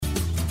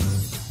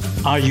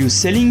Are you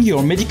selling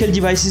your medical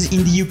devices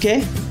in the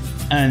UK?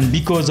 And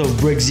because of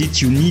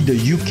Brexit, you need a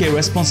UK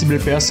responsible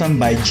person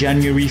by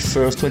January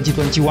 1st,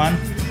 2021?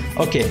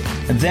 Okay,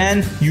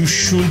 then you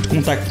should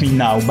contact me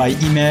now by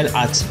email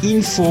at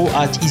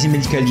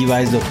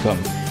info@easymedicaldevice.com.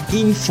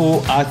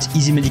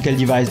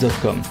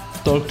 info@easymedicaldevice.com.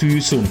 Talk to you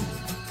soon.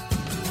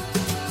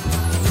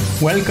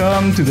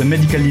 Welcome to the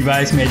Medical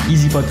Device Made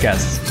Easy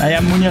podcast. I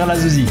am Mounir El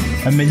Azzouzi,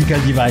 a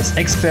medical device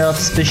expert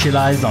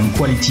specialized on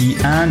quality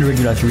and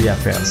regulatory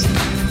affairs.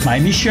 My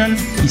mission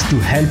is to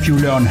help you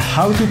learn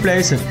how to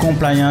place a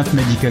compliant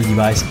medical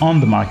device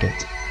on the market.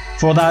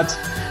 For that,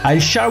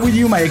 I'll share with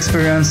you my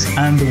experience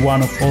and the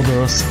one of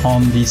others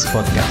on this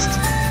podcast.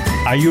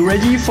 Are you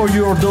ready for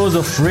your dose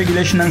of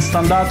regulation and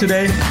standard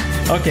today?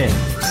 Okay,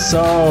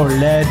 so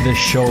let the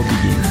show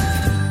begin.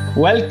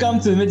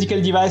 Welcome to the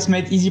Medical Device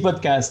Made Easy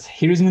podcast.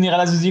 Here is Mounir El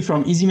Azzouzi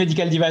from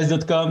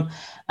easymedicaldevice.com.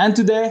 And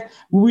today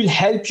we will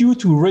help you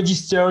to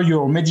register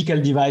your medical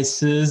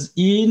devices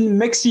in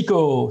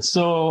Mexico.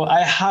 So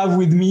I have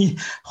with me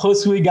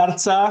Josué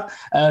Garza,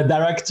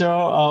 Director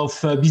of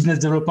Business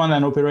Development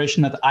and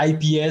Operation at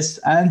IPS,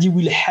 and he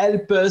will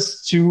help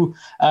us to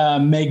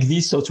make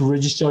this or to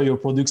register your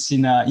products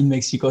in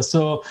Mexico.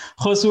 So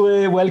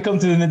Josué, welcome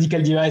to the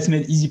Medical Device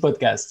Made Easy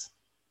podcast.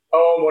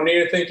 Oh,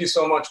 Mounir, thank you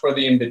so much for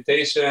the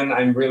invitation.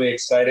 I'm really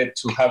excited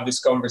to have this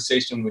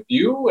conversation with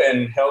you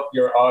and help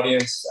your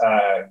audience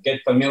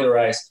get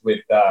familiarized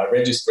with the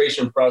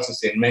registration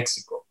process in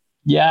Mexico.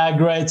 Yeah,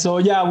 great. So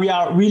yeah, we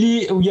are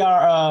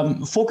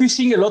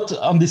focusing a lot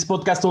on this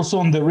podcast also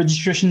on the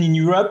registration in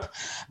Europe,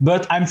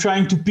 but I'm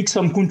trying to pick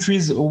some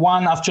countries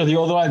one after the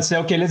other and say,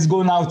 okay, let's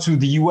go now to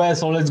the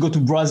US or let's go to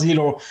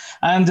Brazil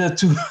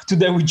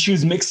today we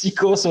choose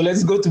Mexico. So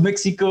let's go to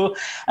Mexico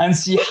and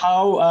see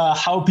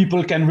how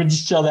people can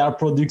register their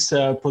products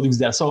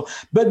there. So,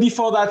 but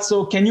before that,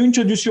 so can you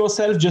introduce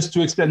yourself just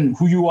to explain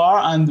who you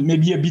are and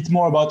maybe a bit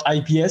more about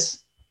IPS?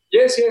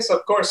 Yes,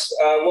 of course.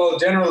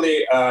 General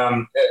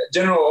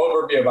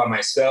overview about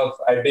myself.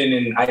 I've been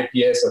in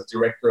IPS as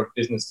Director of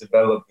Business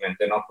Development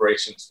and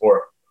Operations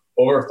for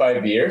over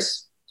 5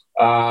 years.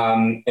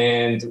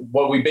 And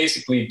what we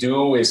basically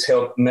do is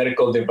help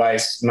medical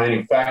device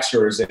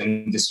manufacturers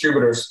and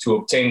distributors to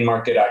obtain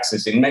market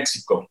access in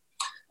Mexico.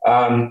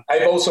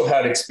 I've also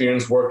had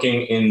experience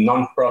working in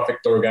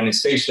nonprofit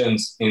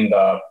organizations in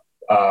the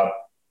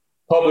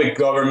public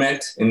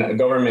government, in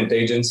government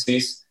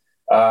agencies,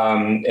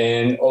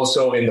 and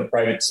also in the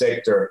private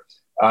sector,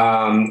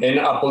 in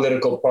a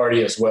political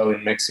party as well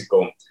in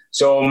Mexico.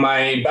 So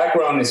my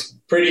background is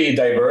pretty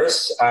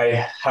diverse.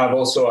 I have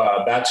also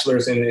a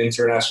bachelor's in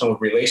international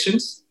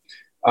relations.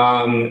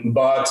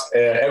 But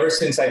ever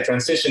since I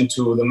transitioned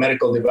to the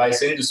medical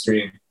device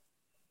industry,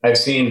 I've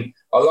seen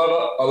a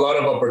lot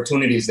of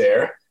opportunities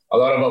there, a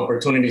lot of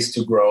opportunities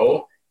to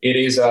grow. It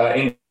is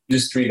an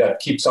industry that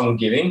keeps on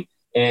giving,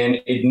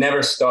 and it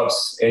never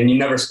stops, and you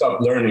never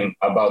stop learning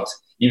about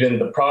even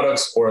the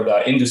products or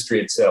the industry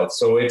itself.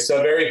 So it's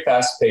a very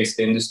fast-paced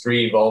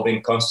industry,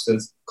 evolving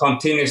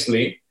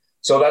continuously.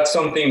 So that's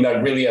something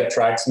that really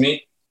attracts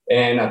me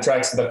and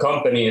attracts the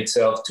company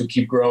itself to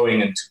keep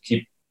growing and to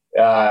keep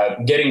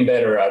getting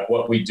better at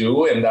what we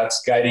do, and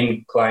that's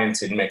guiding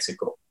clients in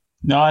Mexico.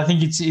 No, I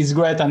think it's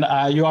great, and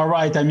you are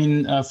right. I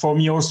mean, for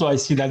me also, I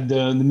see that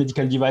the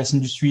medical device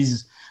industry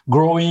is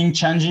growing,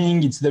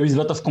 changing. There is a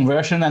lot of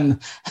conversion,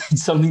 and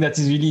it's something that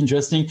is really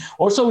interesting.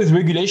 Also with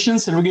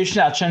regulations are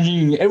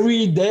changing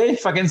every day,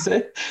 if I can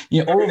say,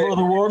 all over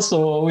the world.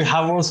 So we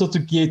have also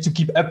to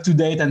keep up to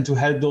date and to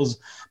help those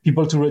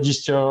people to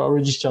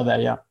register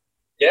there. Yeah.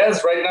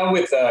 Yes, right now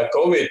with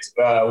COVID,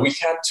 we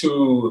had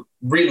to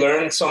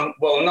learn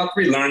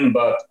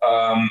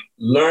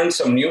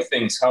some new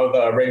things, how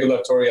the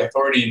regulatory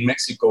authority in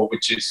Mexico,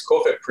 which is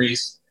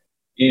COFEPRIS,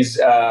 is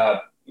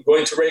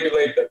going to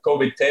regulate the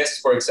COVID test,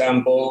 for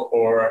example,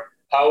 or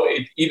how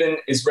it even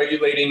is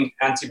regulating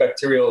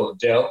antibacterial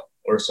gel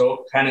or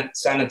soap,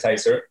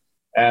 sanitizer.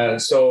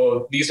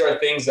 So these are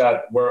things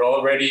that were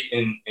already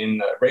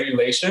in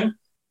regulation,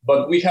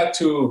 but we had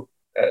to,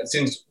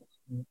 since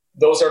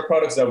those are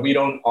products that we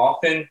don't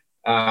often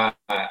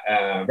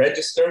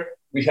register,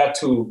 we had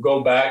to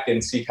go back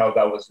and see how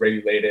that was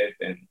regulated.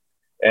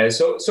 And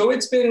so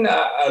it's been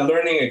a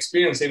learning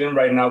experience even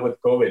right now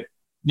with COVID.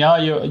 Yeah,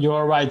 you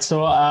are right.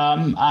 So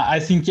I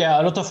think,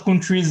 a lot of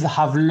countries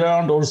have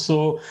learned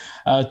also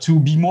to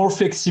be more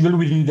flexible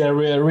within their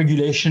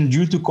regulation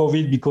due to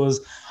COVID, because,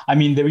 I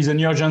mean, there is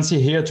an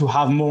urgency here to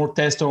have more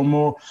tests or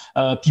more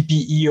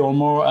PPE or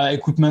more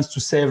equipment to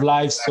save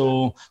lives.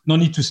 So no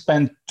need to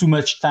spend too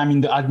much time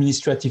in the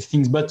administrative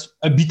things, but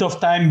a bit of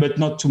time, but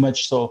not too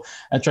much. So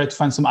I try to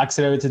find some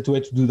accelerated way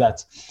to do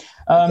that.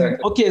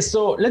 Exactly. Okay,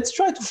 so let's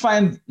try to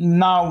find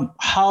now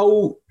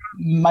how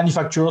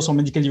manufacturers or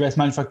medical device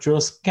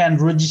manufacturers can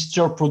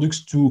register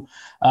products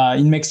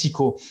in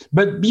Mexico.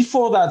 But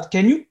before that,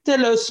 can you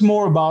tell us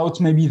more about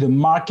maybe the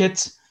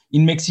market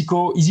in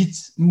Mexico?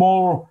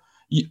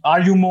 Are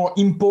you more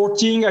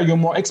importing? Are you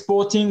more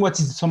exporting? What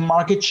is some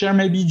market share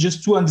maybe,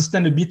 just to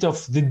understand a bit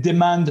of the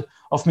demand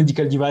of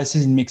medical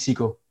devices in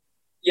Mexico?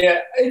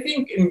 Yeah, I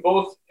think in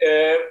both,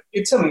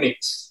 it's a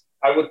mix.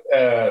 I would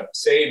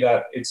say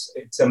that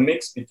it's a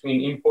mix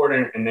between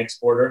importer and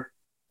exporter.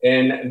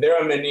 And there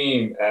are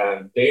many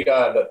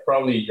data that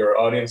probably your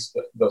audience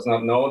does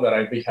not know that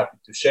I'd be happy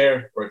to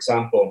share. For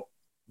example,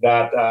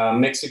 that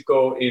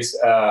Mexico is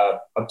a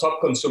top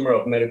consumer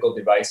of medical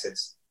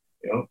devices.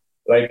 You know,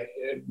 like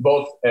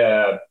both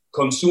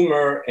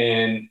consumer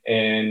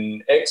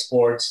and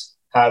exports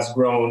has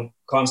grown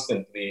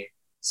constantly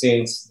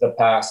since the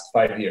past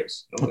 5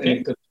 years, you know, and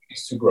it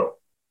continues to grow.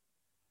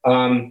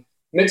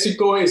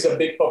 Mexico is a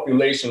big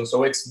population,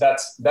 so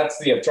that's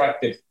the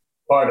attractive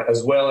part,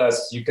 as well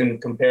as you can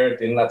compare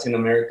it in Latin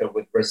America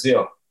with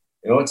Brazil.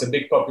 You know, it's a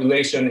big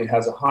population. It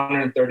has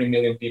 130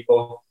 million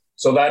people.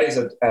 So that is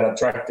an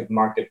attractive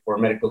market for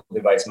medical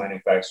device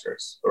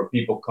manufacturers or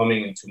people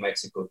coming into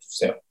Mexico to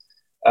sell.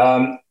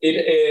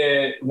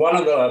 One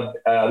of the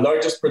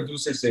largest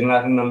producers in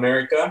Latin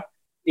America.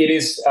 It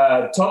is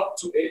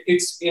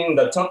it's in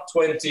the top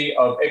 20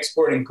 of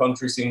exporting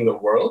countries in the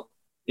world.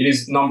 It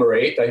is number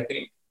 8, I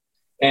think.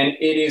 And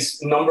it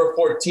is number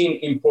 14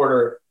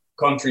 importer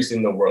countries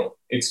in the world.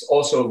 It's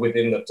also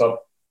within the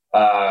top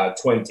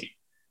 20.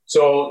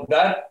 So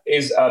that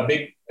is a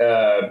big,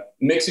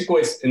 Mexico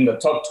is in the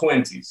top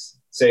 20s,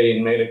 say,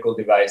 in medical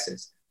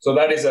devices. So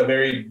that is a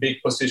very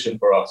big position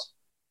for us.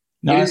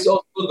 Nice. It is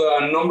also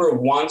the number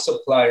 1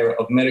 supplier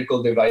of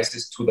medical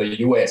devices to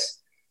the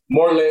US,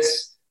 more or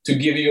less. To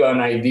give you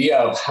an idea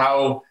of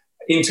how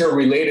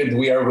interrelated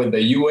we are with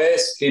the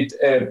US, it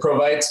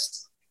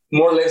provides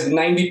more or less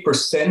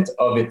 90%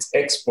 of its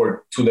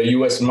export to the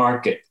US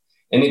market.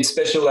 And it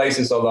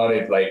specializes a lot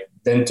in like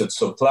dental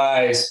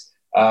supplies,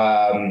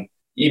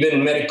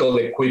 even medical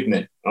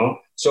equipment. You know?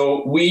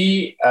 So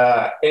we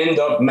end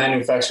up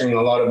manufacturing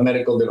a lot of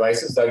medical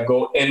devices that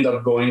end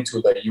up going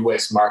to the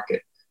US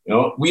market. You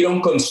know, we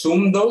don't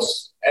consume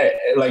those,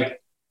 like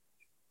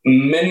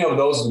many of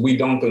those we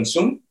don't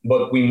consume,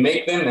 but we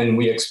make them and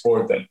we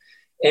export them.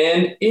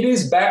 And it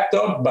is backed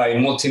up by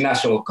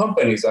multinational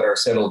companies that are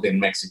settled in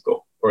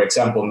Mexico. For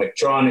example,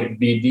 Medtronic,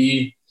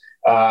 BD,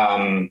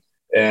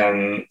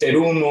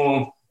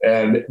 Terumo,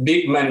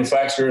 big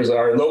manufacturers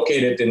are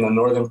located in the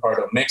northern part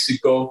of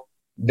Mexico.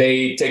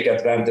 They take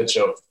advantage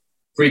of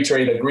free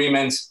trade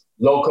agreements,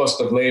 low cost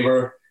of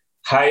labor,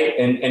 high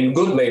and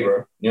good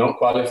labor, you know,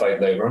 qualified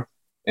labor,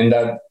 and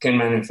that can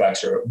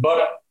manufacture.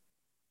 But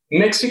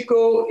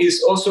Mexico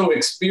is also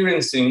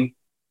experiencing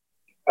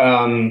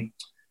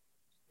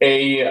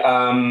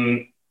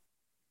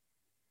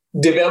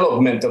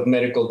development of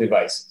medical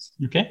devices.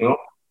 Okay. You know,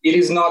 it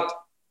is not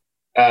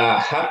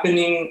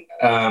happening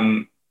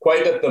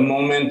quite at the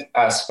moment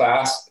as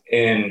fast,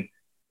 and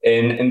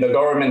the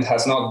government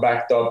has not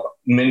backed up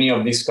many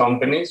of these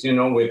companies, you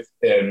know, with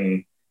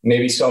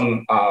maybe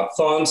some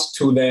funds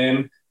to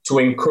them to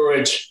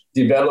encourage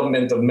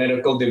development of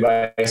medical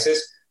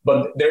devices.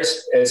 But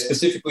there's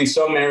specifically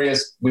some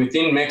areas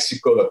within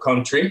Mexico, the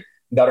country,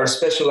 that are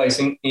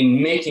specializing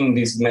in making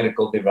these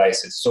medical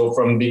devices. So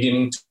from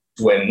beginning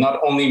to end, not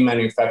only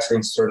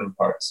manufacturing certain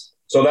parts.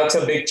 So that's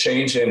a big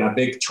change and a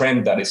big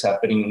trend that is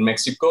happening in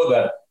Mexico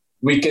that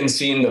we can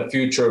see in the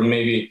future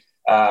maybe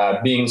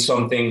being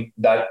something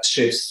that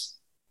shifts.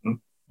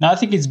 No, I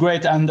think it's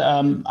great. And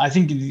I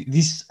think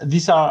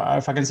these are,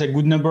 if I can say,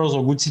 good numbers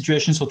or good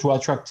situations so to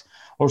attract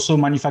also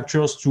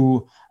manufacturers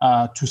to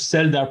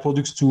sell their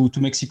products to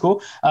Mexico.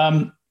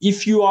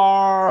 If you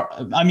are,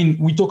 I mean,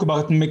 we talk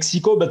about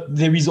Mexico, but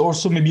there is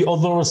also maybe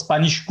other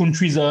Spanish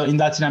countries in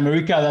Latin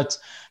America that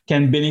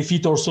can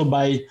benefit also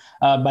by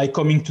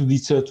coming to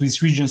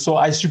this region. So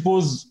I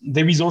suppose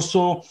there is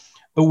also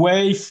a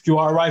way, if you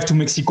arrive to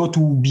Mexico,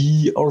 to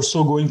be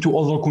also going to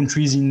other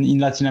countries in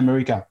Latin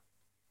America.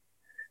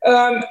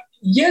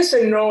 Yes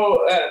and no.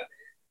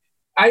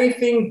 I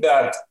think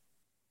that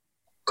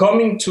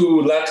coming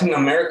to Latin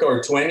America or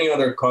to any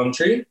other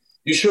country,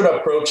 you should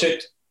approach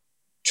it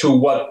to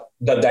what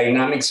the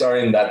dynamics are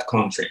in that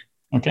country.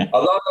 Okay. A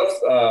lot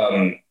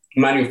of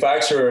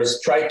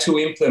manufacturers try to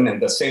implement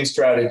the same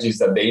strategies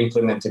that they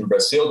implement in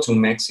Brazil to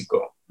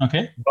Mexico.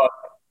 Okay. But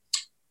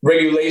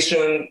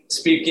regulation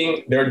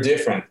speaking, they're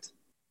different.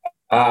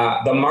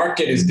 The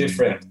market is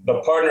different. The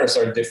partners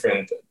are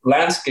different.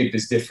 Landscape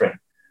is different.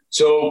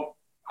 So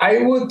I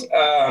would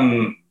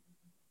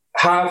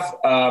have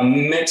a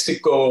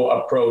Mexico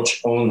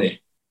approach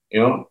only, you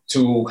know,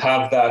 to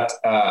have that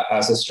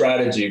as a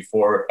strategy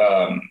for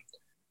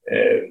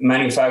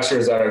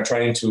manufacturers that are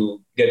trying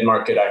to get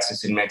market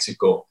access in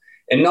Mexico,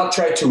 and not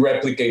try to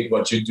replicate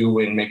what you do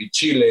in maybe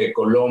Chile,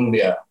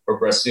 Colombia, or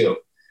Brazil.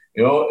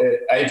 You know,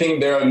 I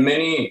think there are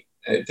many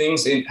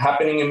things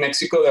happening in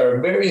Mexico that are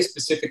very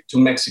specific to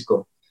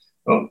Mexico.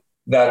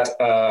 That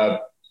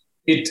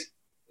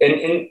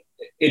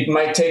it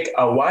might take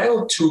a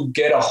while to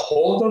get a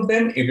hold of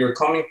them if you're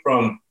coming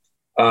from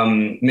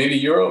maybe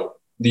Europe,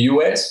 the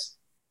US,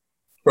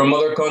 from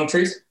other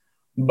countries.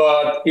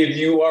 But if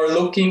you are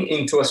looking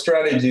into a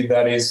strategy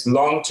that is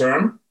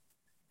long-term,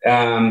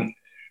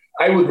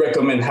 I would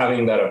recommend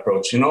having that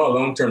approach, you know, a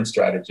long-term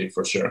strategy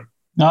for sure.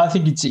 No, I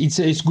think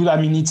it's good. I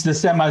mean, it's the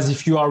same as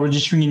if you are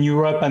registering in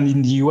Europe and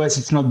in the US.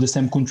 It's not the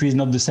same countries,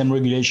 not the same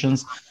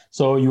regulations.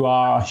 So you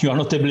are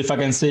not able, if I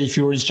can say, if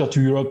you register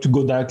to Europe, to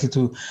go directly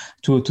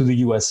to the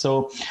US.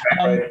 So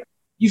Right.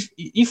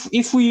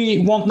 if we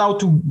want now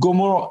to go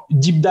more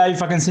deep dive,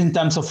 if I can say, in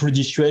terms of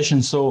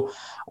registration. So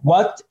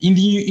what in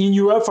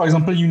Europe, for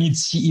example, you need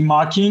CE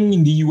marking.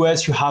 In the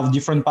US, you have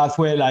different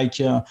pathway like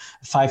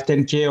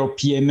 510K or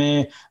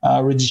PMA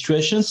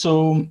registration.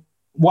 So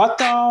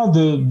what are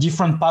the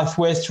different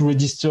pathways to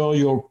register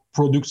your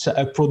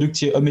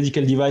a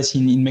medical device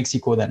in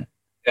Mexico then?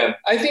 Yeah,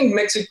 I think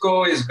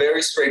Mexico is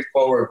very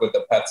straightforward with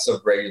the paths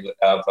of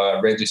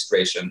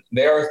registration.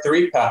 There are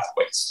three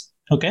pathways.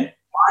 Okay.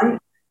 One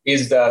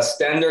is the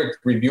standard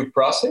review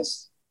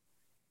process.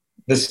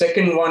 The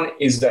second one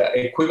is the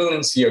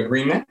equivalency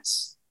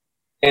agreements.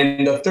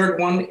 And the third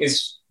one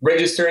is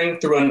registering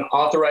through an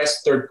authorized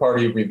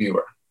third-party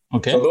reviewer.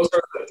 Okay. So those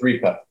are the three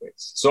pathways.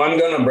 So I'm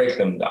going to break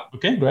them down.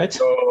 Okay, great.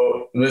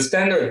 So the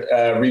standard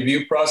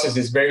review process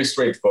is very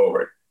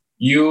straightforward.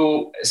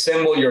 You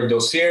assemble your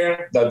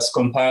dossier that's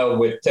compiled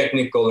with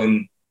technical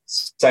and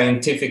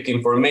scientific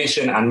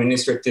information,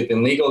 administrative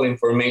and legal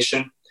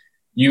information.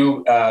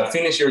 You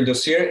finish your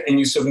dossier and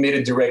you submit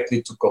it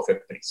directly to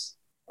COFEPRIS,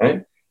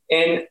 right?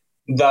 And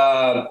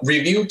the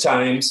review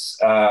times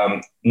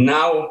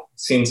now,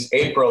 since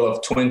April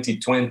of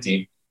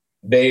 2020,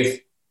 they've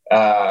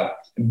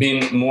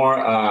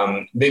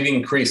they've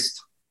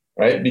increased,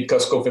 right?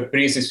 Because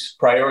COFEPRIS is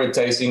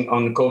prioritizing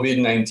on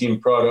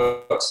COVID-19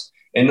 products,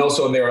 and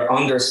also they're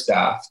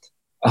understaffed.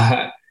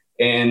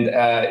 And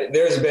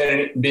there's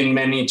been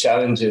many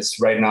challenges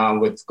right now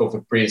with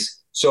COFEPRIS.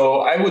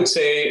 So I would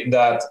say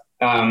that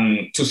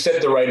to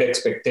set the right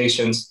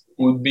expectations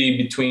would be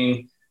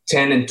between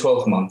 10 and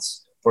 12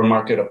 months for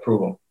market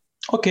approval.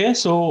 Okay,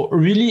 so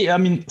really, I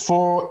mean,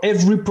 for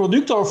every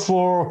product or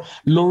for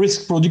low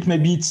risk product,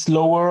 maybe it's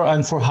lower,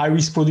 and for high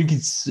risk product,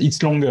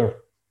 it's longer.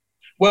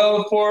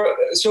 Well,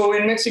 so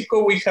in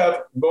Mexico, we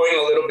have, going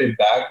a little bit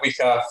back, we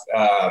have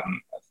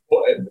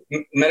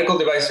medical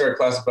devices are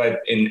classified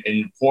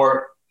in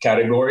four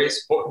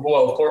categories,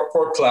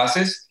 four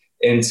classes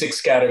and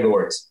 6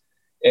 categories.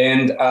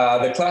 And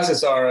the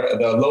classes are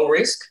the low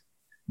risk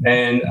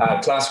and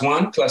class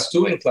 1, class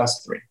 2, and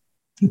class 3.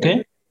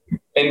 Okay.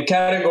 And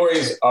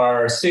categories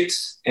are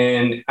 6.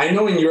 And I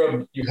know in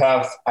Europe you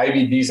have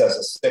IVDs as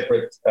a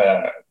separate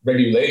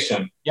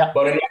regulation. Yeah.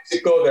 But in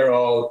Mexico, they're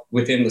all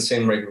within the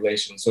same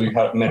regulation. So you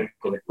have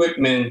medical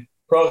equipment,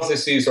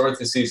 prostheses,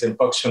 orthoses, and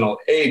functional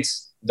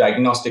aids,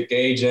 diagnostic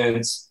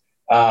agents.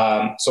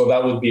 So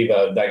that would be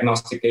the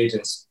diagnostic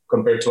agents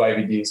compared to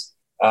IVDs.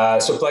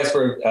 Supplies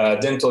for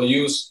dental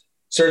use,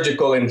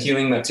 surgical and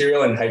healing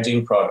material, and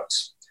hygiene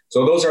products.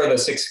 So those are the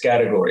 6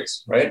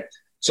 categories, right?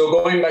 So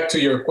going back to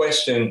your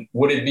question,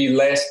 would it be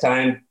less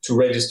time to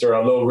register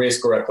a low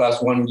risk or a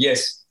class 1?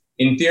 Yes.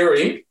 In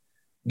theory,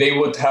 they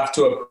would have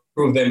to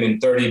approve them in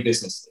 30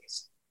 business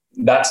days.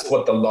 That's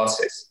what the law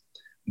says.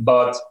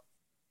 But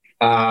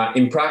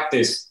in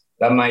practice,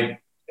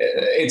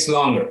 it's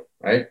longer,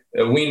 right?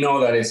 We know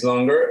that it's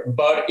longer,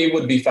 but it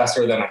would be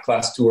faster than a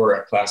class 2 or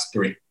a class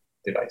 3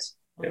 device.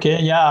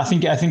 Okay, yeah, I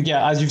think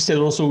yeah, as you've said,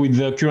 also with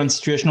the current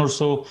situation,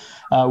 also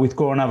with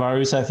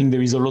coronavirus, I think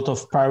there is a lot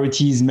of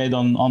priorities made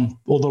on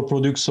other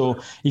products.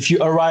 So if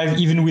you arrive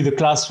even with a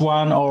class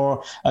 1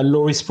 or a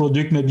low risk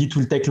product, maybe it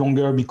will take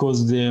longer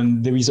because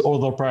there is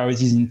other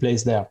priorities in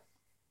place there.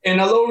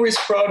 And a low risk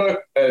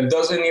product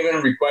doesn't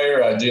even require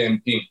a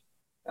GMP.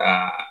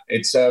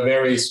 It's a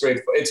very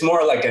straightforward. It's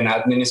more like an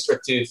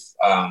administrative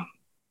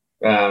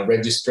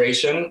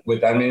registration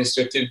with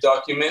administrative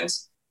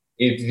documents.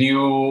 If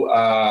you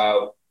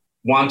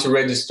want to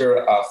register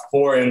a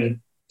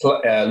foreign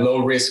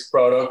low-risk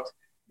product,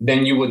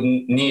 then you would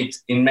need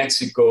in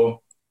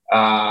Mexico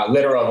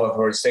letter of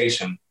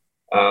authorization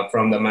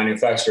from the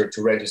manufacturer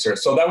to register.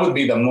 So that would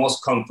be the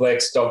most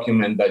complex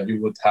document that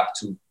you would have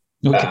to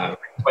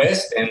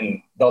request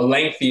and the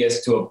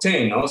lengthiest to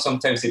obtain. No?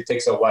 Sometimes it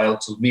takes a while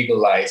to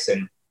legalize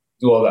and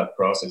do all that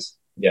process.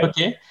 Yeah.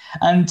 Okay.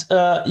 And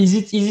is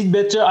it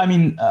better? I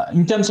mean,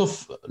 in terms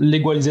of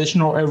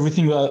legalization or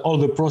everything, all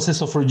the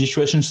process of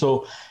registration.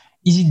 So,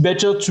 is it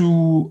better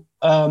to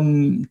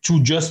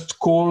just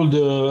call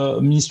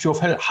the Ministry of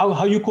Health?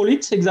 How you call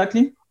it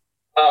exactly?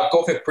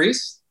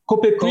 COFEPRIS.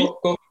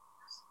 COFEPRIS.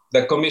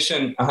 The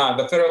commission,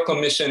 the Federal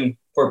Commission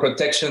for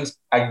Protections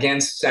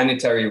Against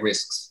Sanitary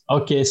Risks.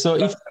 Okay. So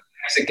if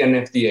Mexican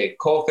FDA,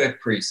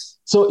 COFEPRIS.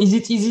 So is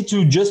it easy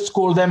to just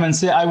call them and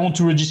say, I want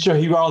to register,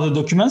 here are the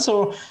documents,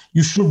 or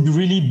you should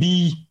really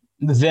be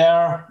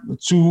there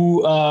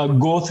to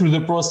go through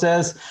the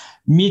process,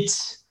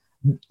 meet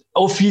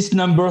office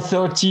number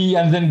 30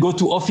 and then go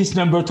to office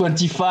number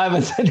 25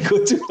 and then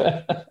go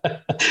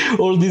to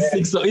all these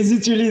things? So is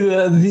it really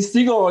this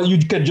thing, or you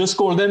can just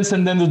call them,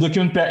 send them the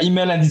document per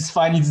email and it's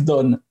fine, it's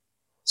done?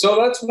 So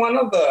that's one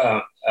of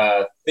the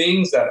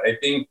things that I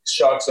think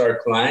shocks our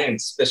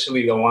clients,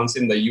 especially the ones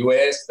in the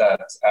US,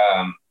 that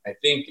I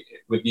think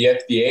with the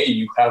FDA,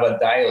 you have a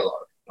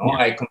dialogue. No?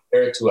 Yeah. I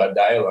compare it to a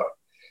dialogue.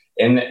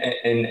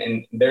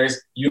 and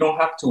you don't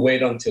have to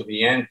wait until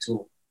the end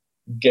to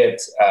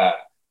get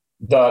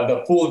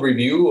the full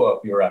review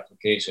of your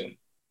application.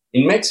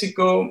 In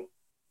Mexico,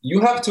 you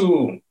have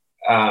to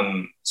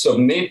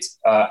submit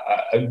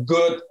a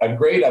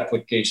great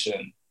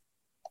application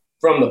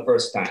from the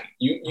first time.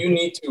 You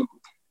need to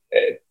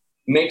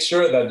make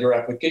sure that your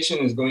application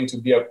is going to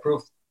be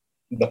approved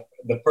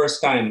the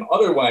first time.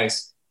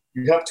 Otherwise,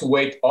 you have to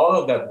wait all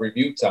of that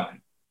review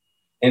time,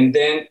 and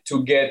then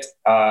to get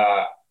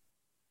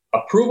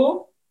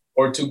approval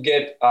or to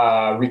get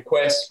a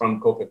request from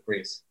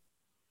COFEPRIS.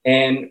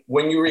 And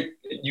when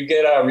you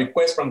get a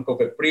request from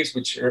COFEPRIS,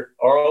 which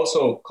are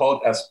also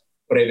called as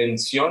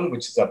prevención,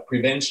 which is a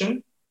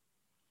prevention,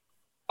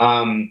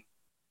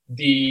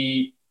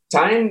 the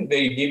time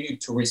they give you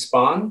to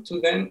respond to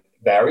them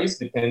varies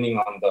depending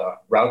on the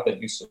route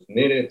that you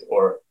submitted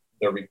or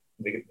the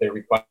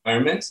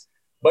requirements,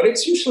 but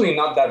it's usually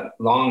not that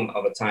long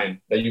of a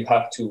time that you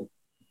have to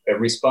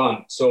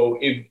respond. So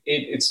if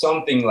it's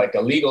something like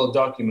a legal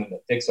document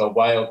that takes a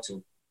while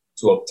to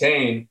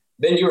obtain,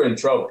 then you're in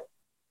trouble,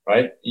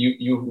 right?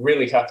 You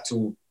really have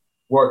to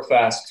work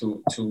fast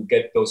to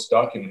get those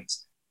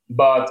documents.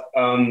 But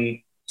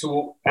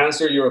to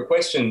answer your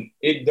question,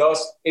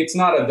 it's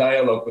not a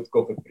dialogue with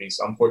COFEPRIS,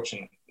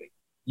 unfortunately.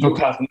 You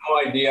have no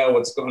idea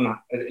what's going on,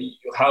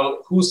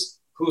 who's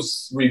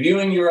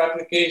reviewing your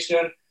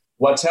application,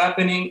 what's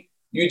happening.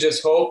 You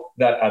just hope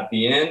that at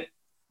the end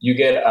you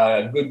get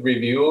a good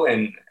review,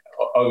 and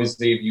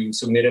obviously, if you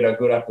submitted a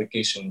good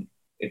application,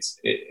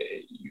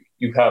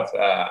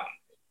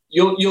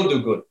 you'll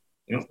do good.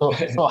 You know?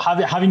 So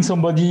having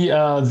somebody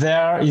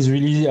there is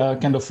really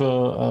kind of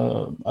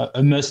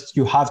a must.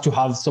 You have to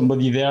have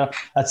somebody there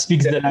that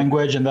speaks the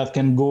language and that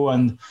can go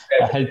and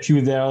help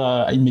you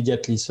there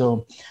immediately.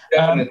 So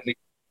definitely.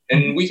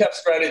 And we have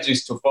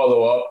strategies to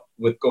follow up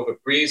with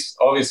COFEPRIS.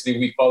 Obviously,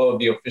 we follow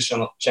the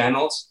official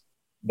channels,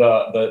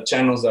 the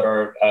channels that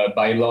are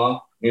by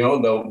law,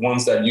 the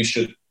ones that you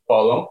should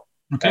follow.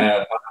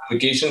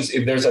 Applications,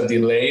 if there's a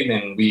delay,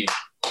 then we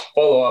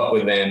follow up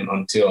with them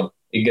until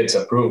it gets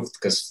approved,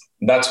 because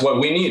that's what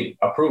we need,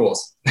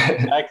 approvals.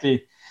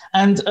 Exactly.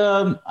 And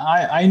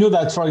I know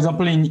that, for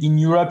example, in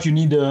Europe, you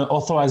need an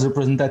authorized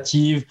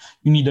representative,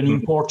 you need an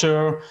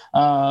importer,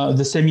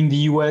 the same in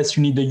the US,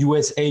 you need a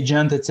US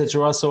agent,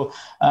 etc. So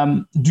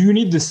do you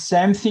need the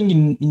same thing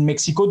in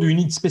Mexico? Do you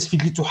need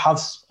specifically to have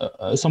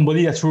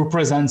somebody that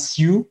represents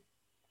you?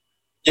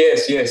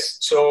 Yes.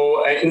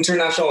 So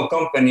international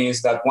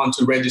companies that want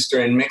to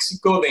register in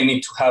Mexico, they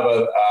need to have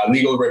a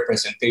legal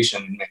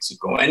representation in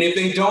Mexico. And if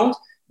they don't,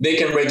 they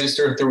can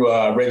register through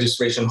a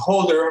registration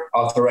holder,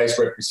 authorized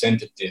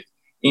representative.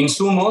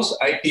 Insumos,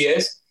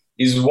 IPS,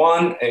 is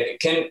one,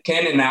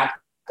 can enact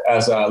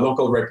as a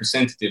local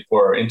representative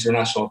for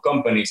international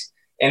companies.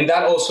 And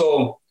that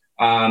also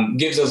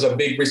gives us a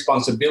big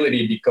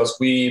responsibility, because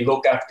we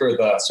look after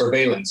the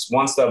surveillance.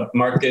 Once the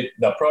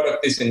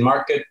product is in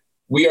market,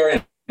 we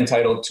are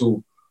entitled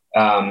to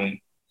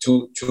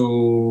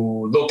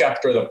look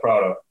after the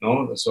product.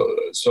 No,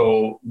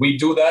 so we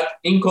do that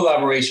in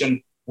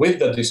collaboration with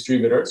the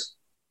distributors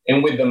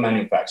and with the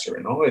manufacturer.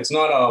 No, it's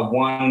not a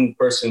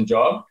one-person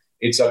job.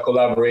 It's a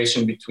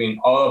collaboration between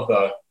all of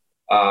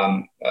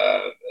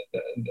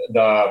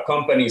the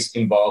companies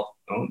involved.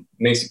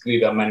 Basically,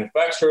 the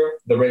manufacturer,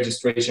 the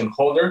registration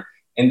holder,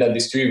 and the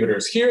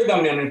distributors. Here, the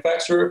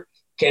manufacturer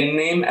can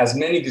name as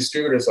many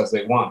distributors as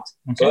they want.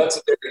 So that's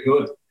very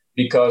good,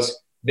 because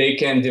they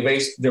can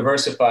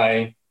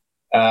diversify,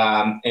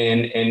 and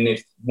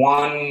if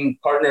one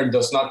partner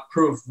does not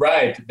prove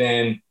right,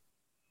 then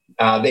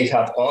they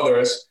have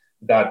others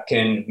that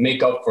can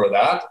make up for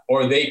that,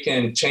 or they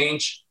can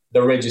change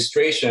the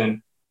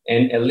registration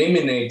and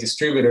eliminate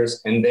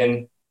distributors and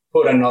then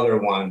put another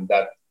one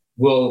that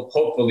will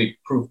hopefully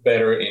prove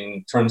better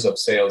in terms of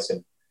sales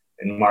and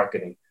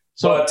marketing.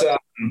 But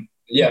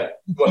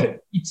go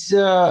ahead. It's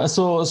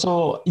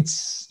so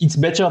it's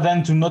better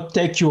than to not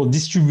take your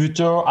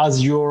distributor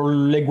as your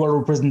legal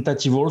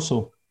representative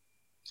also.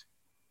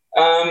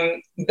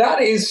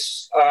 That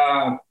is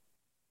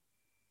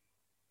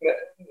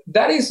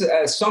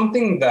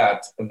something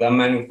that the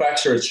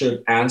manufacturer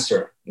should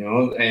answer,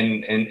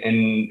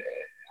 and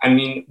I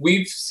mean,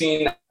 we've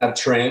seen a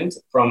trend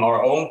from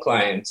our own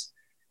clients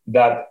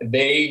that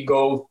they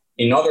go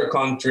in other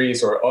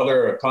countries or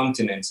other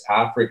continents,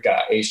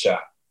 Africa, Asia,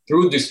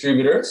 through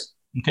distributors.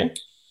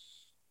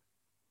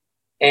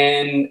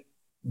 And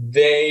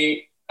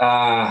they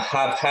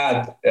have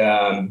had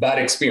bad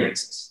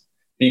experiences,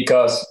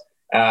 because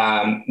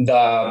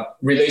the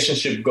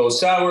relationship goes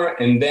sour,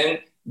 and then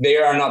they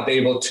are not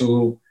able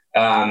to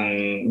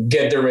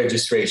get their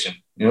registration.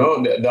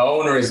 The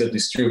owner is a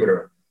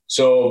distributor,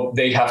 so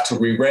they have to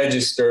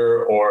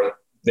re-register, or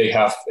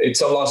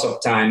it's a loss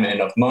of time and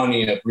of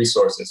money and of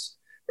resources,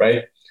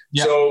 right?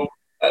 Yeah. So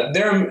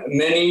there are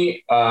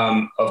many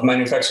of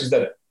manufacturers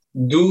that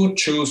do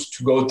choose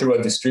to go through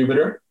a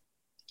distributor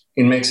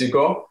in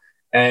Mexico,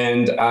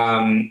 and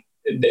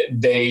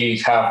they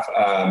have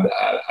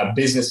a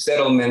business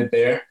settlement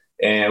there,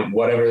 and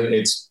whatever,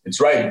 it's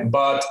right.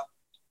 But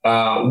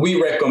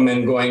we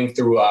recommend going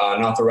through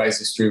an authorized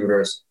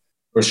distributors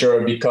for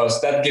sure,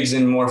 because that gives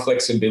them more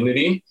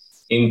flexibility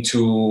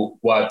into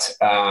what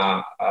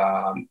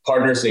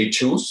partners they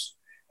choose.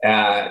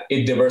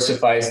 It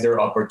diversifies their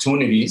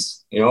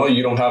opportunities. You know,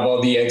 you don't have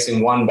all the eggs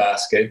in one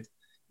basket.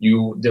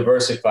 You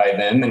diversify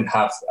them and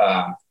have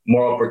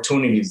more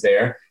opportunities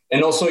there.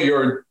 And also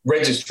your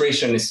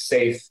registration is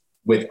safe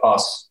with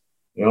us.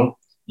 You know,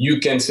 you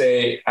can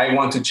say, I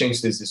want to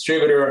change this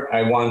distributor.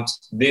 I want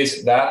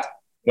this, that,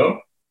 you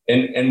know,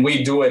 and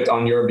we do it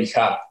on your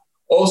behalf.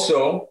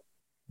 Also,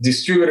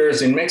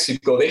 distributors in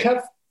Mexico,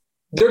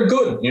 they're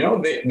good. You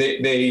know,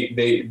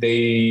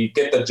 they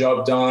get the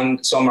job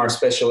done. Some are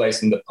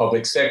specialized in the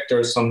public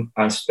sector. Some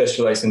are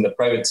specialized in the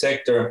private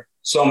sector,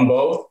 some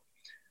both.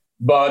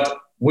 But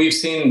we've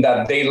seen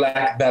that they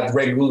lack that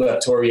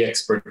regulatory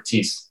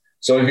expertise.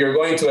 So if you're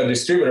going to a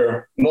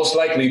distributor, most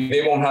likely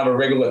they won't have a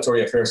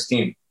regulatory affairs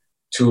team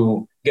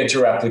to get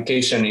your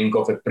application in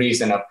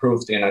COFEPRIS and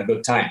approved in a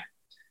good time.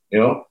 You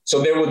know,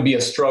 so there would be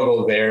a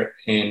struggle there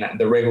in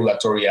the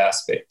regulatory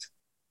aspect.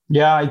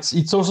 Yeah,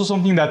 it's also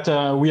something that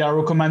we are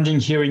recommending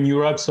here in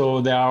Europe.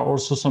 So there are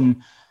also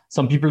some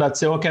people that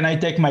say, oh, can I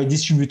take my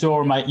distributor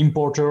or my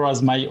importer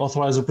as my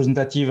authorized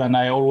representative? And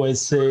I always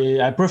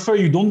say, I prefer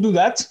you don't do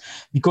that,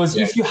 because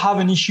if you have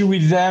an issue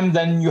with them,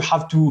 then you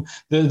have to,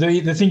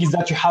 the thing is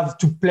that you have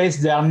to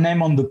place their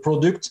name on the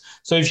product.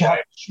 So if you have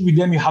an issue with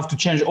them, you have to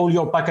change all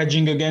your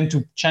packaging again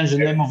to change the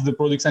name of the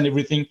products and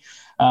everything.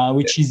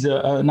 Which is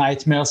a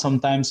nightmare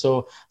sometimes.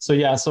 So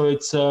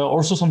it's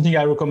also something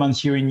I recommend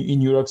here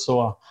in Europe.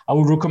 So I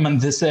would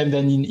recommend the same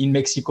then in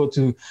Mexico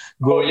to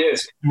go. Oh,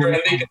 yes.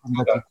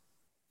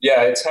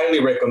 Yeah, it's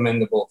highly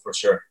recommendable for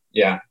sure.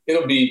 Yeah,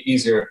 it'll be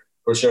easier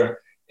for sure.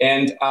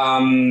 And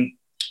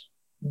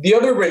the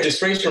other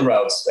registration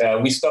routes,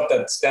 we stopped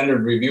at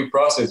standard review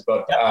process,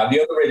 but the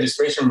other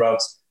registration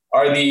routes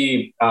are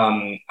the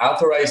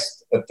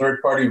authorized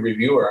third-party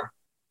reviewer,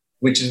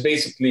 which is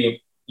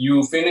basically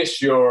you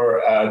finish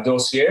your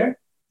dossier,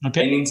 and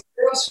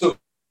instead of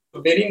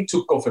submitting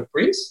to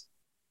COFEPRIS,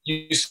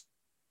 you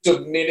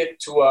submit it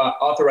to an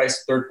authorized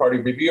third-party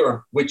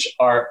reviewer, which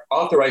are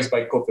authorized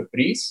by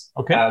COFEPRIS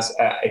as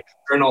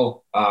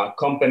external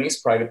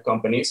companies, private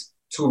companies,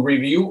 to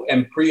review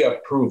and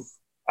pre-approve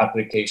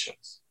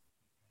applications.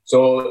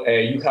 So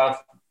you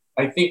have,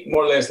 I think,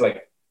 more or less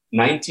like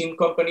 19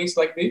 companies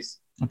like this.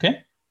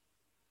 Okay.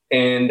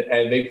 And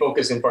they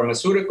focus in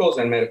pharmaceuticals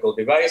and medical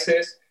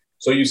devices.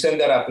 So you send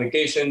that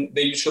application,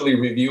 they usually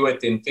review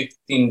it in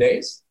 15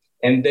 days,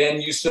 and then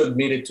you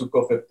submit it to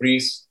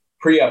COFEPRIS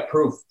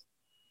pre-approved.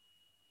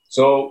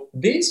 So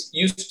this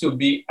used to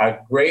be a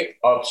great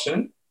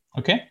option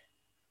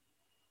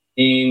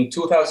in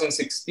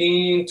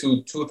 2016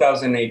 to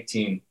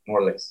 2018,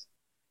 more or less.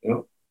 You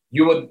know,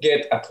 you would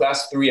get a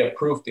class 3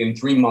 approved in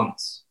 3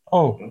 months.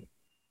 Oh. You know?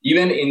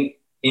 Even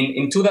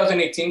in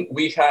 2018,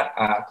 we had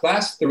a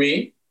class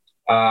 3,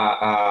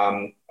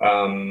 it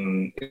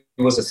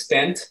was a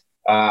stent,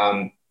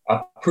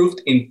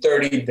 approved in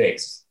 30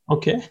 days.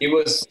 Okay. It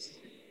was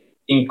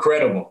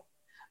incredible,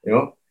 you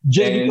know.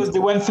 Just because they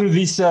went through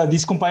this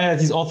company that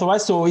is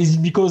authorized, so is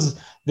it because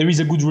there is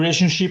a good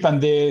relationship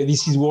and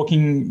this is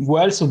working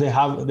well, so they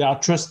are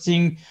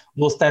trusting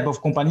those type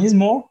of companies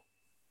more?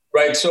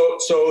 Right. So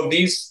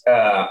these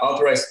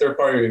authorized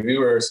third-party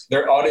reviewers,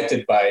 they're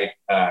audited by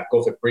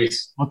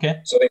COFEPRIS.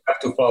 Okay. So they have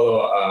to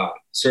follow a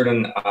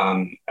certain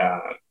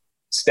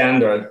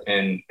standard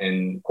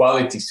and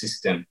quality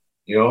system,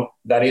 you know,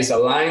 that is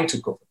aligned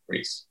to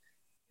COFEPRIS.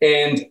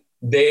 And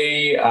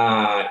they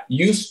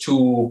used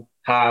to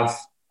have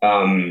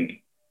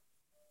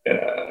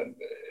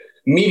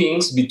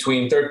meetings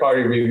between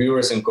third-party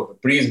reviewers and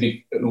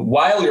COFEPRIS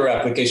while your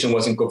application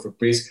was in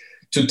COFEPRIS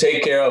to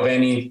take care of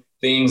any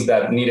things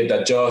that needed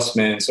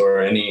adjustments or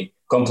any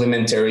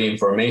complementary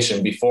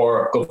information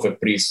before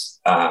COFEPRIS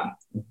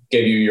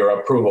gave you your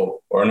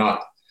approval or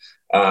not.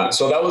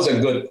 So that was a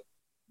good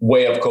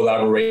way of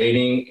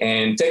collaborating.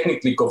 And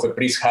technically,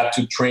 COFEPRIS had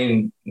to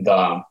train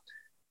the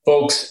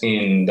folks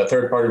in the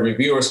third-party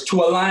reviewers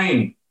to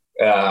align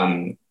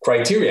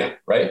criteria,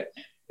 right?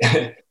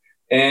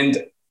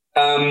 And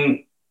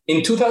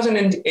in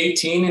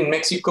 2018 in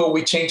Mexico,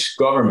 we changed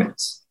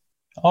governments.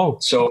 Oh.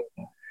 So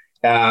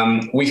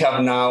we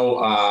have now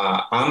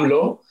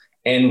AMLO.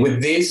 And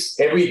with this,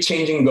 every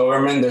changing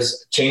government,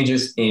 there's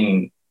changes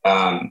in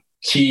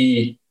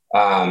key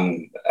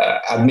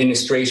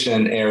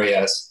administration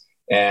areas.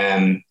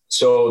 And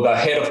so the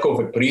head of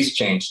COFEPRIS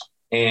changed.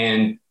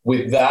 And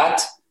with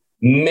that,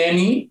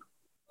 many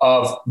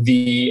of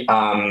the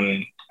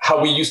how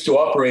we used to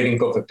operate in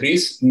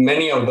COFEPRIS,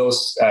 many of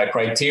those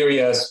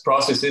criteria,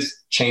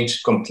 processes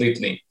changed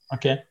completely.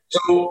 Okay.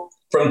 So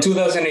from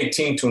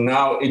 2018 to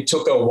now, it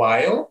took a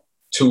while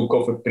to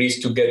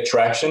COFEPRIS to get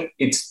traction.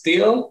 It's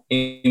still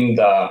in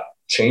the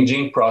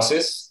changing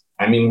process.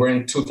 I mean, we're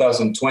in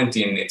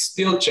 2020 and it's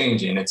still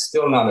changing. It's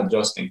still not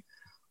adjusting.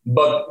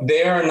 But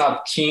they are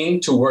not keen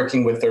to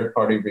working with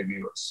third-party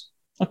reviewers.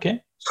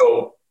 Okay.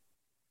 So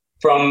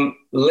from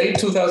late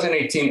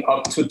 2018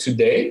 up to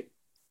today,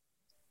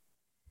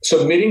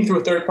 Submitting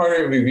through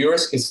third-party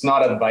reviewers is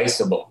not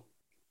advisable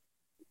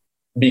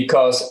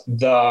because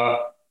the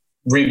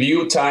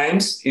review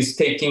times is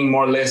taking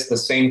more or less the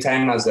same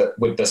time as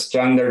with the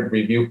standard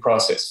review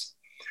process.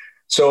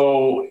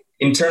 So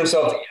in terms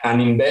of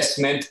an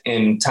investment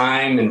in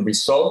time and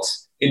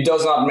results, it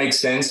does not make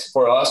sense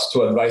for us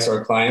to advise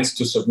our clients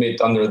to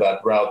submit under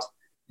that route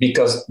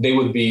because they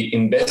would be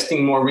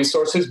investing more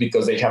resources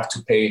because they have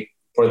to pay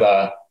for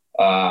the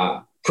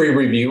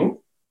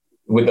pre-review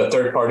with the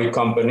third-party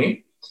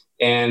company.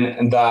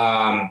 And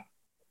the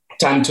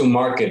time to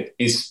market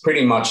is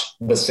pretty much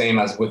the same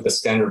as with the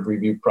standard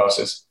review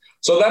process.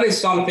 So that is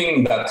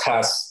something that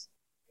has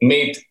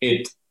made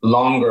it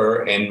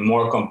longer and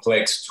more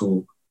complex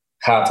to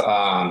have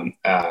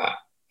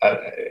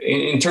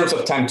in terms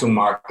of time to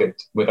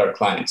market with our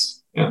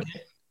clients. Yeah.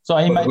 Okay. So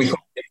I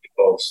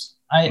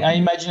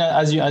imagine,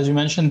 as you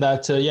mentioned,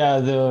 that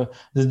the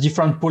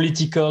different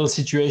political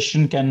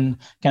situation can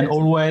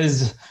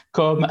always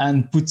come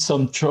and put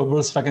some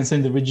troubles, if I can say,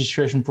 in the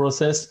registration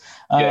process.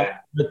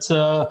 But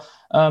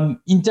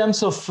in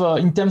terms of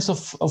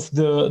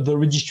the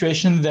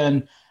registration,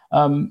 then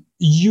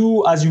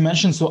you, as you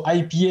mentioned, so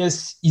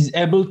IPS is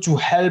able to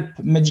help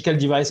medical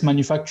device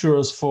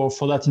manufacturers for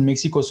that in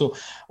Mexico. So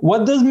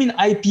what does mean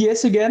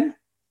IPS again?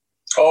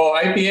 Oh,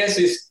 IPS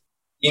is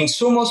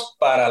Insumos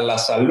para la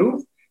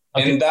Salud.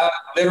 Okay. And that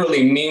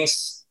literally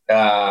means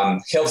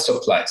health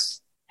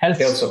supplies.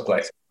 Health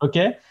supplies.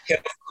 Okay.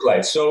 Health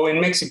supplies. So in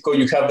Mexico,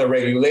 you have the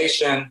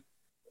regulation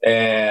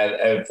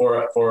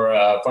for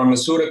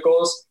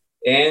pharmaceuticals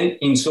and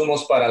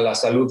Insumos para la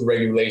Salud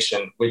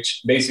regulation,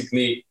 which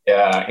basically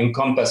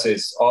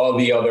encompasses all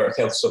the other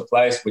health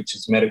supplies, which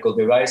is medical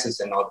devices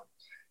and all.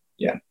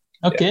 Yeah.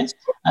 Okay. Yeah.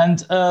 And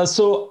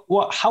so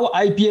how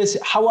are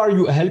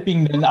you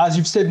helping them? As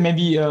you've said,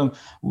 maybe you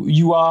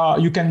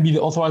can be the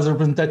authorized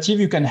representative,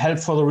 you can help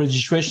for the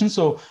registration.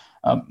 So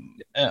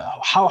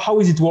how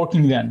is it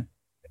working then?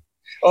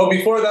 Oh,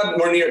 before that,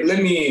 Monir,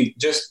 let me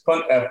just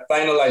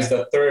finalize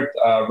the third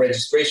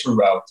registration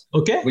route.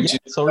 Okay. Which is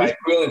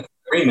the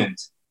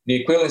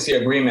equivalency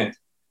agreement.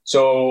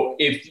 So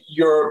if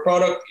your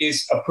product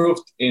is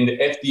approved in the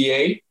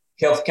FDA,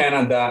 Health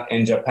Canada,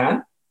 and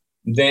Japan,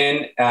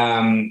 then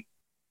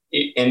and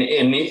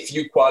if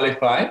you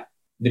qualify,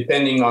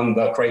 depending on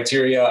the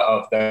criteria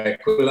of the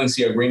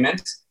equivalency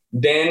agreement,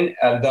 then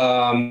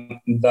the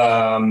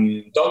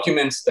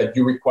documents that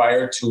you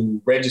require to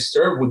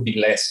register would be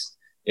less.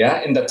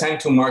 Yeah, and the time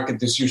to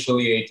market is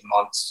usually 8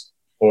 months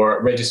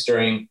for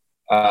registering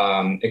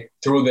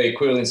through the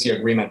equivalency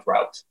agreement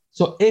route.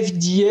 So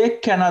FDA,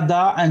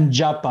 Canada, and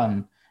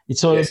Japan.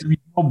 So yes. There is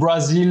no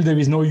Brazil, there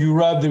is no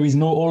Europe, there is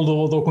no all the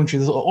other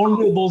countries,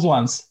 only those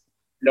ones.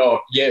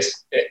 No,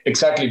 yes,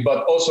 exactly.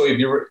 But also if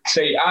you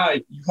say,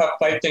 you have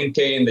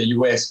 510K in the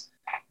US,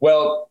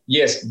 well,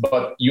 yes,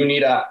 but you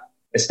need a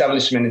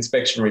establishment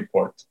inspection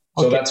report.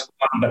 So okay. That's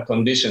one of the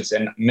conditions.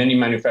 And many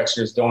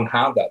manufacturers don't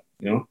have that,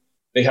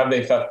 They have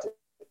the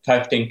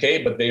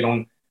 510K, but they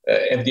don't,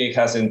 FDA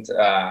hasn't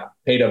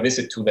paid a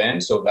visit to them.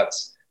 So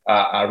that's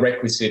a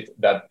requisite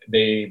that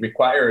they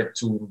require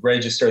to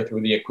register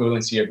through the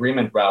equivalency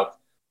agreement route,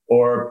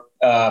 or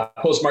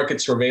post-market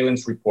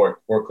surveillance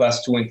report for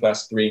class 2 and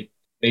class 3.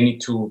 They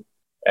need to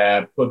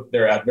put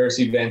their adverse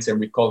events and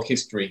recall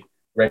history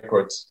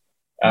records.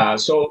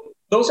 So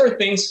those are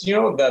things,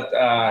 that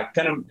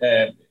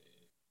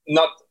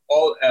not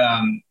all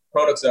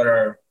products that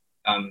are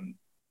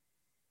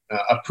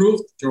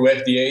approved through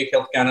FDA,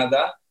 Health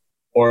Canada,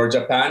 or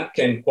Japan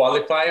can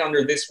qualify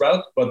under this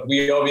route, but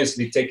we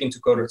obviously take into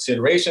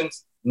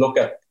considerations, look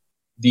at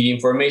the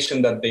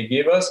information that they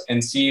give us,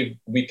 and see if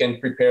we can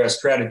prepare a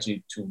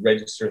strategy to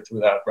register through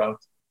that route.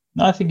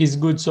 I think it's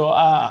good. So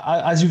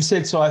as you've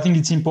said, so I think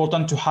it's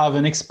important to have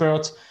an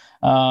expert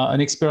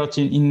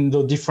in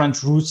the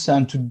different routes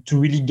and to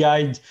really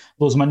guide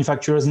those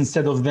manufacturers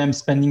instead of them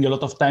spending a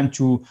lot of time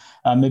to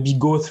maybe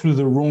go through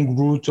the wrong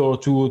route or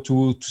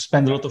to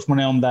spend a lot of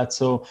money on that.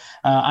 So,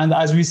 and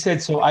as we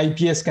said, so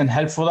IPS can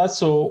help for that.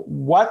 So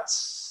what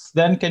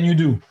then can you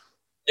do?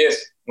 Yes,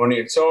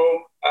 Monir. So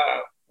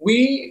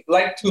we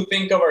like to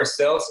think of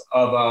ourselves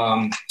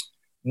of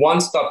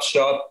one-stop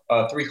shop,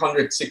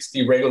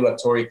 360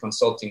 regulatory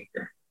consulting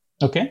firm.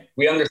 Okay.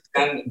 We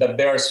understand that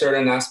there are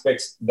certain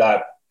aspects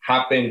that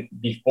happen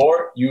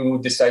before you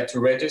decide to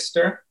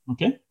register,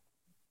 okay,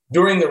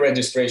 during the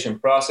registration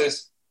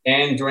process,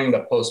 and during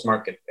the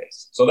post-market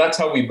phase. So that's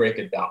how we break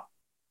it down.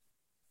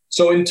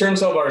 So in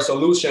terms of our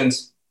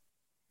solutions,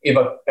 if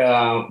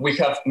we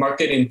have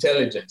market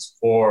intelligence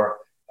for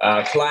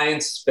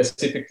clients,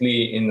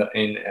 specifically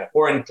in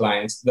foreign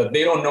clients, that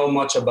they don't know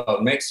much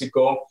about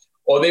Mexico,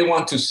 or they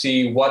want to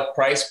see what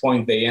price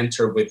point they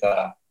enter with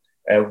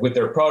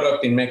their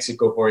product in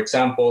Mexico, for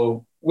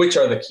example, which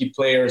are the key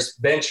players,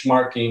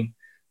 benchmarking.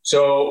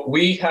 So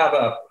we have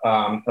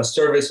a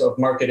service of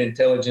market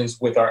intelligence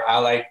with our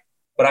ally,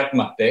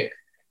 Pragmatech,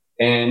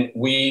 and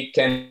we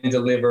can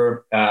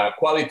deliver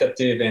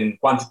qualitative and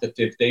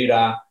quantitative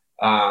data,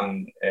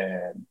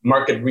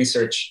 market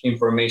research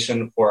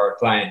information for our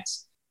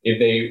clients. if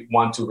they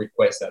want to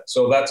request that.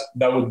 So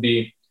that would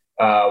be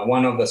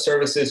one of the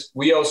services.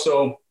 We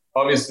also,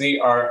 obviously,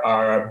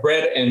 our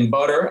bread and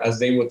butter, as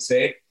they would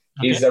say,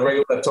 is the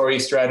regulatory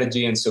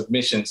strategy and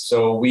submissions.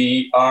 So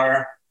we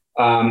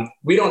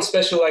don't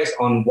specialize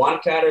on one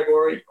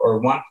category or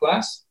one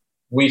class.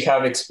 We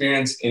have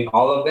experience in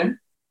all of them,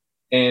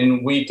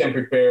 and we can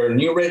prepare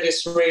new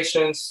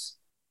registrations,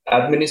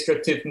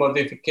 administrative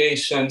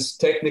modifications,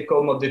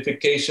 technical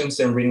modifications,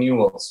 and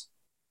renewals.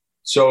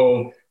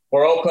 So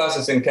for all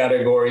classes and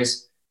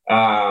categories,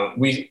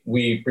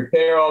 we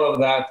prepare all of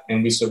that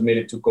and we submit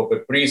it to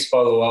COFEPRIS,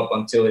 follow up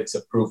until it's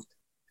approved.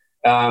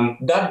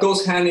 That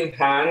goes hand in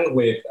hand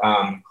with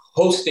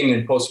hosting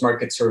and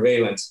post-market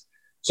surveillance.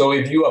 So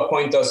if you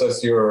appoint us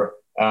as your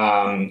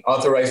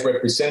authorized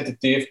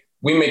representative,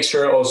 we make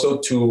sure also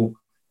to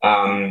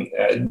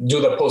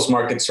do the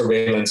post-market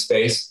surveillance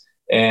phase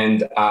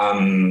and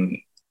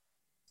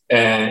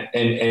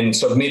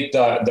submit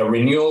the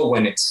renewal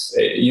when it's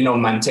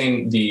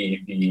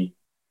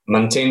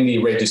maintain the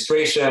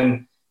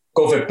registration.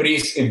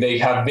 COFEPRIS, if they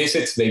have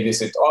visits, they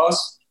visit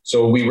us.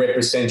 So we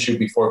represent you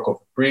before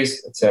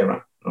COFEPRIS,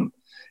 etc.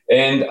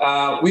 And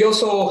we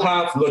also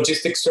have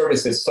logistics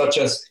services such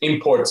as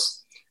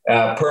imports,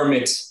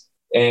 permits,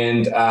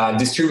 and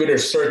distributor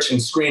search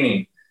and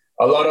screening.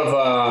 A lot of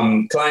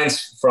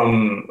clients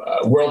from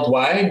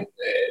worldwide,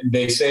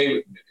 they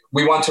say,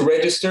 we want to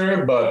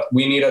register, but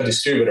we need a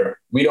distributor.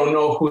 We don't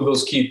know who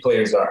those key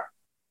players are.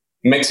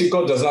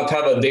 Mexico does not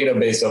have a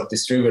database of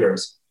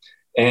distributors.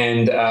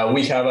 And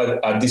we have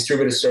a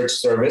distributor search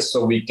service,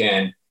 so we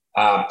can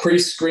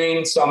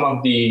pre-screen some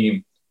of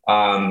the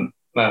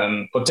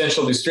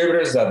potential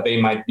distributors that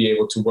they might be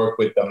able to work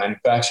with the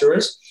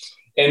manufacturers.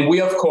 And we,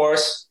 of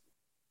course,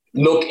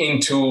 look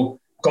into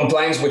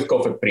compliance with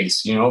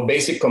COFEPRIS,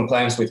 basic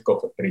compliance with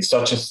COFEPRIS,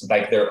 such as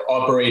like their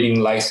operating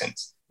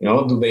license.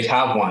 Do they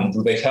have one?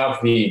 Do they have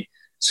the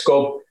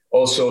scope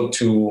also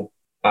to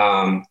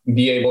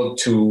be able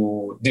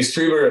to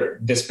distribute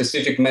the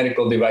specific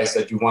medical device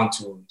that you want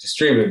to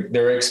distribute?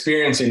 Their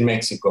experience in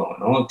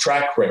Mexico,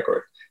 track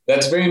record.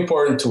 That's very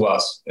important to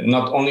us,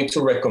 not only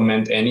to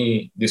recommend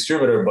any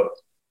distributor, but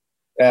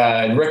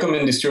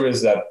recommend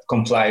distributors that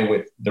comply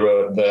with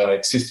the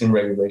existing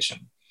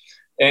regulation.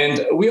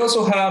 And we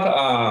also have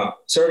a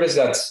service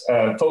that's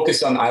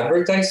focused on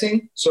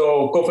advertising.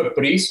 So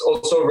COFEPRIS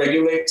also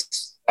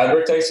regulates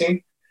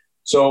advertising.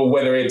 So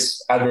whether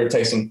it's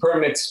advertising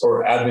permits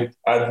or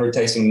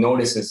advertising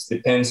notices,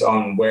 depends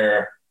on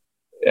where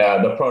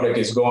the product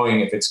is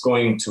going, if it's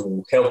going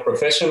to health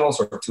professionals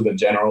or to the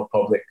general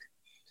public.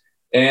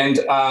 And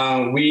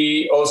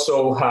we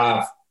also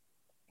have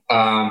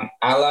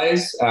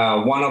allies.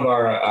 One of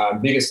our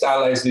biggest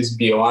allies is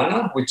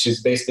Bioana, which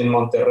is based in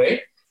Monterrey,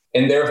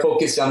 and they're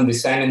focused on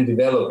design and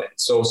development.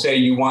 So say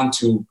you want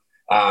to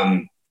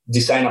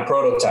design a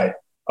prototype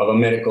of a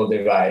medical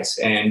device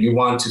and you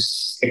want to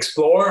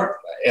explore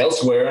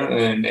elsewhere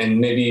and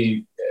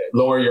maybe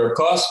lower your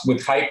costs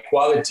with high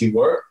quality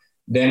work,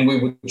 then we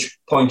would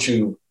point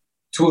you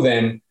to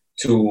them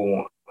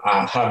to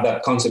have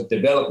that concept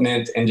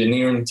development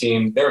engineering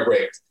team. They're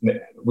great.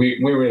 We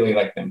really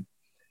like them.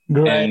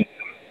 Great. And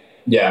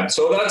yeah,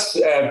 so that's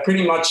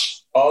pretty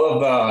much all of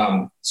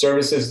the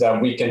services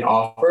that we can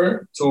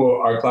offer to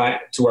our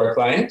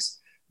clients.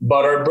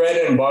 But our bread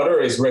and butter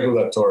is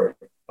regulatory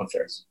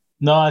affairs.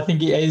 No, I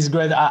think it is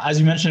great. As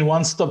you mentioned,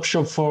 one-stop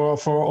shop for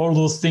all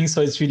those things.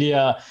 So it's really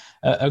a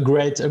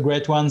great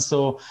one.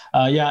 So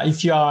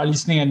if you are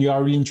listening and you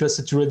are really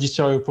interested to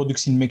register your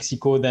products in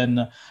Mexico,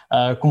 then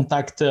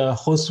contact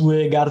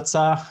Josue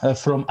Garza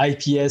from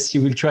IPS. He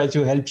will try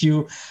to help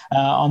you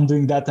on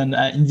doing that and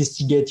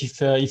investigate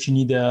if you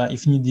need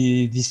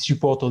this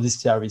support or this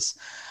service.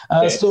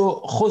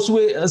 So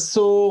Josue,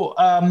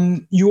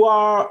 you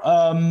are,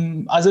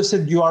 as I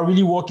said, you are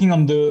really working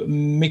on the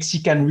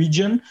Mexican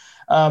region.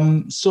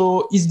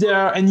 So is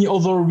there any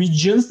other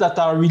regions that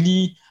are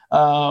really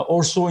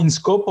also in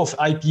scope of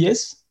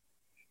IPS?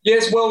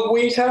 Yes, well,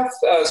 we have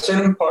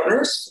certain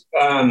partners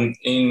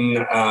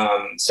in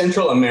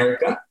Central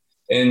America,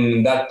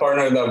 and that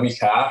partner that we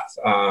have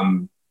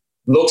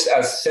looks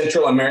at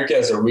Central America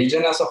as a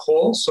region as a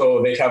whole.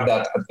 So they have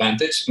that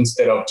advantage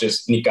instead of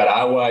just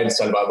Nicaragua, El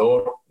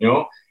Salvador,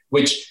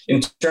 which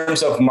in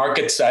terms of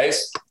market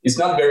size is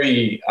not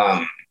very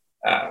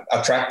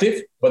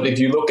attractive. But if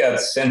you look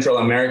at Central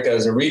America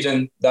as a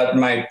region, that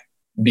might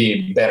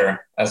be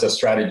better as a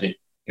strategy.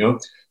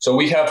 So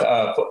we have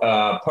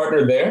a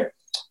partner there,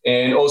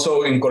 and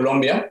also in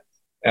Colombia,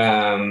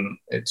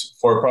 it's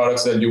for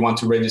products that you want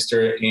to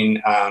register in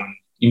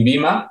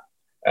INVIMA.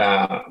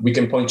 We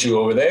can point you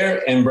over there.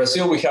 In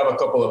Brazil, we have a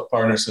couple of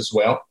partners as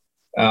well.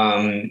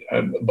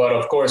 But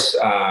of course,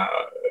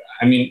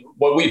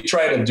 what we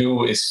try to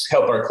do is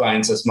help our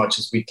clients as much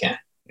as we can.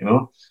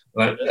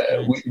 But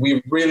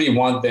we really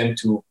want them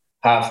to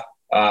have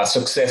a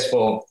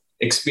successful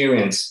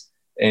experience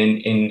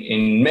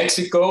in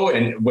Mexico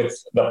and with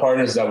the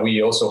partners that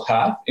we also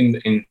have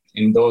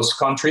in those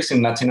countries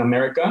in Latin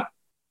America.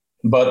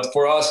 But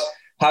for us,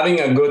 having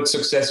a good,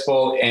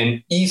 successful,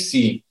 and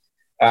easy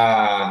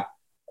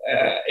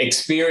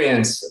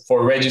experience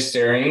for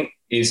registering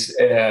is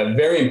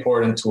very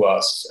important to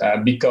us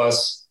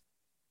because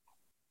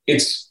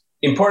it's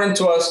important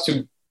to us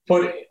to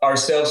put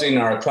ourselves in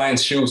our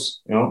clients'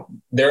 shoes.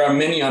 There are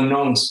many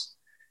unknowns.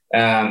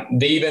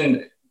 They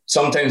even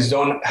sometimes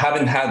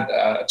haven't had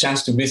a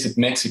chance to visit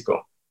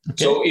Mexico.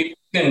 Okay. So if you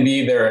can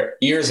be their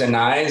ears and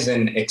eyes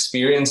and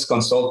experienced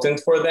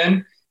consultant for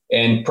them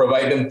and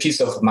provide them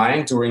peace of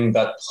mind during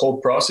that whole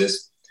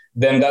process,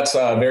 then that's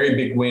a very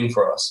big win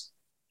for us.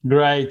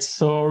 Great.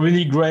 So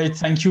really great.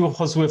 Thank you,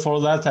 Josue,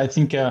 for that. I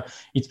think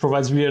it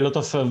provides really a lot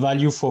of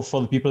value for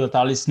the people that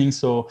are listening.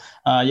 So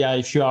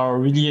if you are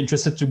really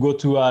interested to go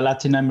to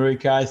Latin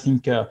America, I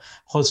think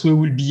Josue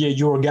will be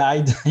your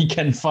guide. He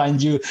can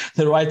find you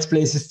the right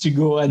places to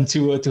go and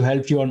to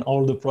help you on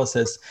all the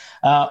process.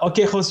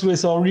 Okay, Josue,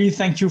 so really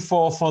thank you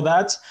for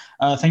that.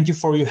 Thank you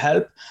for your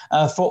help.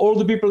 For all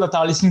the people that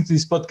are listening to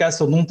this podcast,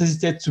 so don't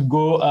hesitate to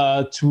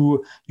go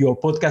to your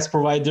podcast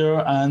provider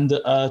and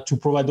to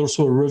provide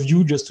also a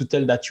review just to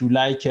tell that you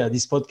like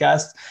this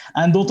podcast.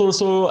 And don't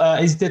also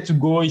hesitate to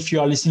go if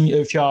you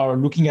are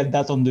looking at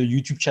that on the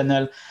YouTube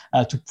channel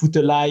to put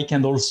a like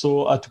and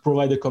also to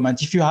provide a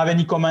comment. If you have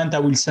any comment, I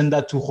will send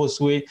that to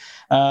Josue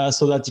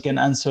so that he can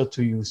answer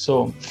to you.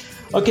 So,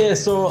 okay,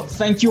 so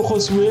thank you,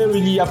 Josue.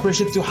 Really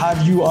appreciate to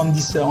have you on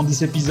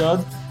this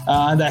episode.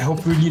 And I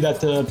hope really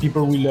that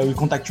people will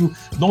contact you.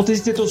 Don't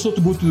hesitate also to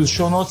go to the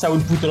show notes. I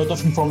will put a lot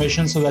of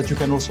information so that you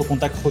can also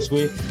contact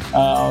Josue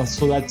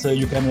so that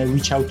you can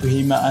reach out to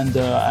him and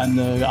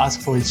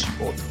ask for his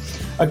support.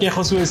 Okay,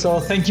 Josue, so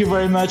thank you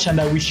very much and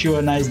I wish you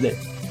a nice day.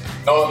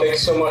 Oh,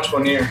 thanks so much,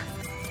 Munir.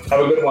 Have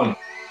a good one.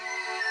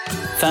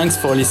 Thanks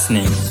for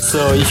listening.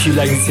 So if you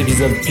like this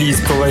episode, please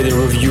provide a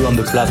review on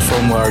the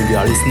platform where you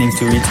are listening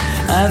to it.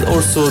 And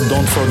also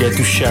don't forget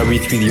to share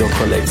it with your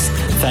colleagues.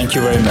 Thank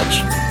you very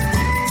much.